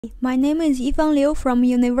My name is Yifang Liu from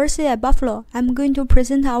University at Buffalo. I'm going to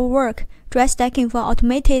present our work, Dry Stacking for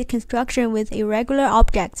Automated Construction with Irregular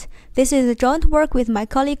Objects. This is a joint work with my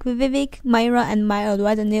colleague Vivek, Maira, and my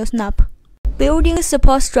advisor Nils Napp. Building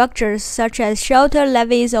support structures such as shelter,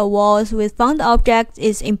 levees, or walls with found objects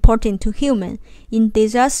is important to humans. In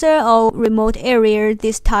disaster or remote areas,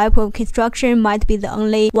 this type of construction might be the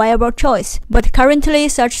only viable choice, but currently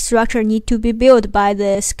such structures need to be built by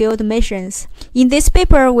the skilled missions. In this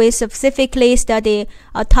paper, we specifically study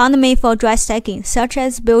autonomy for dry stacking, such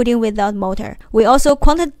as building without mortar. We also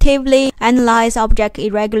quantitatively analyze object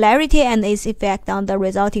irregularity and its effect on the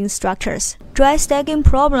resulting structures. Dry stacking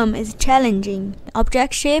problem is challenging.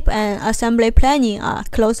 Object shape and assembly planning are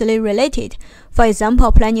closely related. For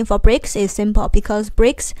example, planning for bricks is simple because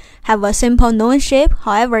bricks have a simple known shape.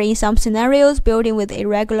 However, in some scenarios, building with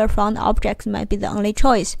irregular found objects might be the only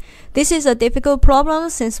choice. This is a difficult problem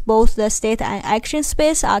since both the state and action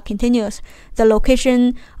space are continuous. The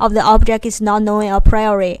location of the object is not known a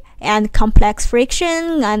priori, and complex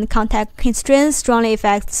friction and contact constraints strongly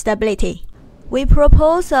affect stability. We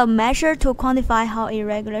propose a measure to quantify how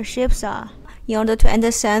irregular shapes are. In order to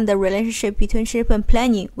understand the relationship between shape and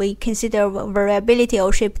planning, we consider variability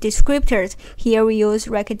of shape descriptors. Here we use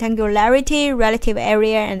rectangularity, relative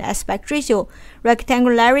area, and aspect ratio.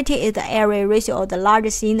 Rectangularity is the area ratio of the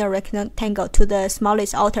largest inner rectangle to the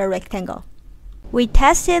smallest outer rectangle. We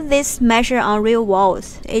tested this measure on real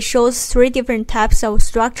walls. It shows three different types of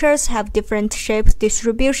structures have different shape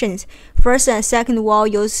distributions. First and second wall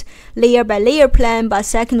use layer by layer plan, but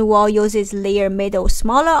second wall uses layer made of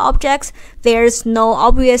smaller objects. There's no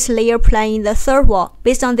obvious layer plan in the third wall.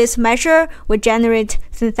 Based on this measure, we generate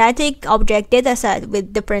synthetic object dataset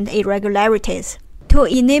with different irregularities. To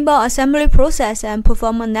enable assembly process and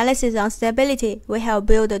perform analysis on stability, we have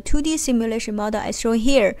built a 2D simulation model as shown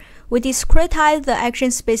here. We discretize the action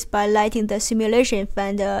space by letting the simulation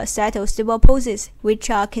find a set of stable poses, which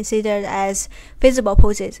are considered as feasible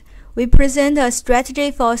poses. We present a strategy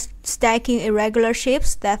for stacking irregular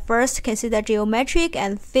shapes that first consider geometric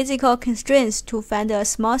and physical constraints to find a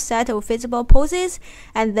small set of feasible poses,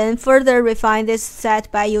 and then further refine this set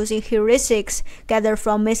by using heuristics gathered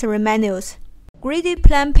from masonry manuals. Greedy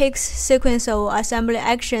plan picks sequence of assembly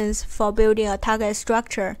actions for building a target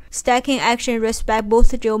structure. Stacking actions respect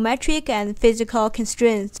both geometric and physical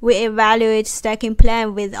constraints. We evaluate stacking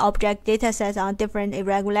plan with object datasets on different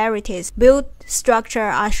irregularities. Build structure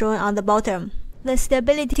are shown on the bottom. The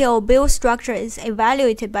stability of build structure is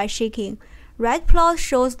evaluated by shaking. Red plot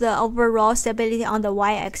shows the overall stability on the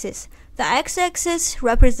y-axis. The x-axis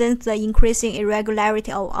represents the increasing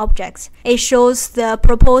irregularity of objects. It shows the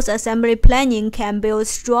proposed assembly planning can build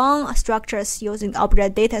strong structures using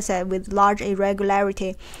object dataset with large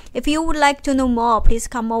irregularity. If you would like to know more, please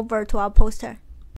come over to our poster.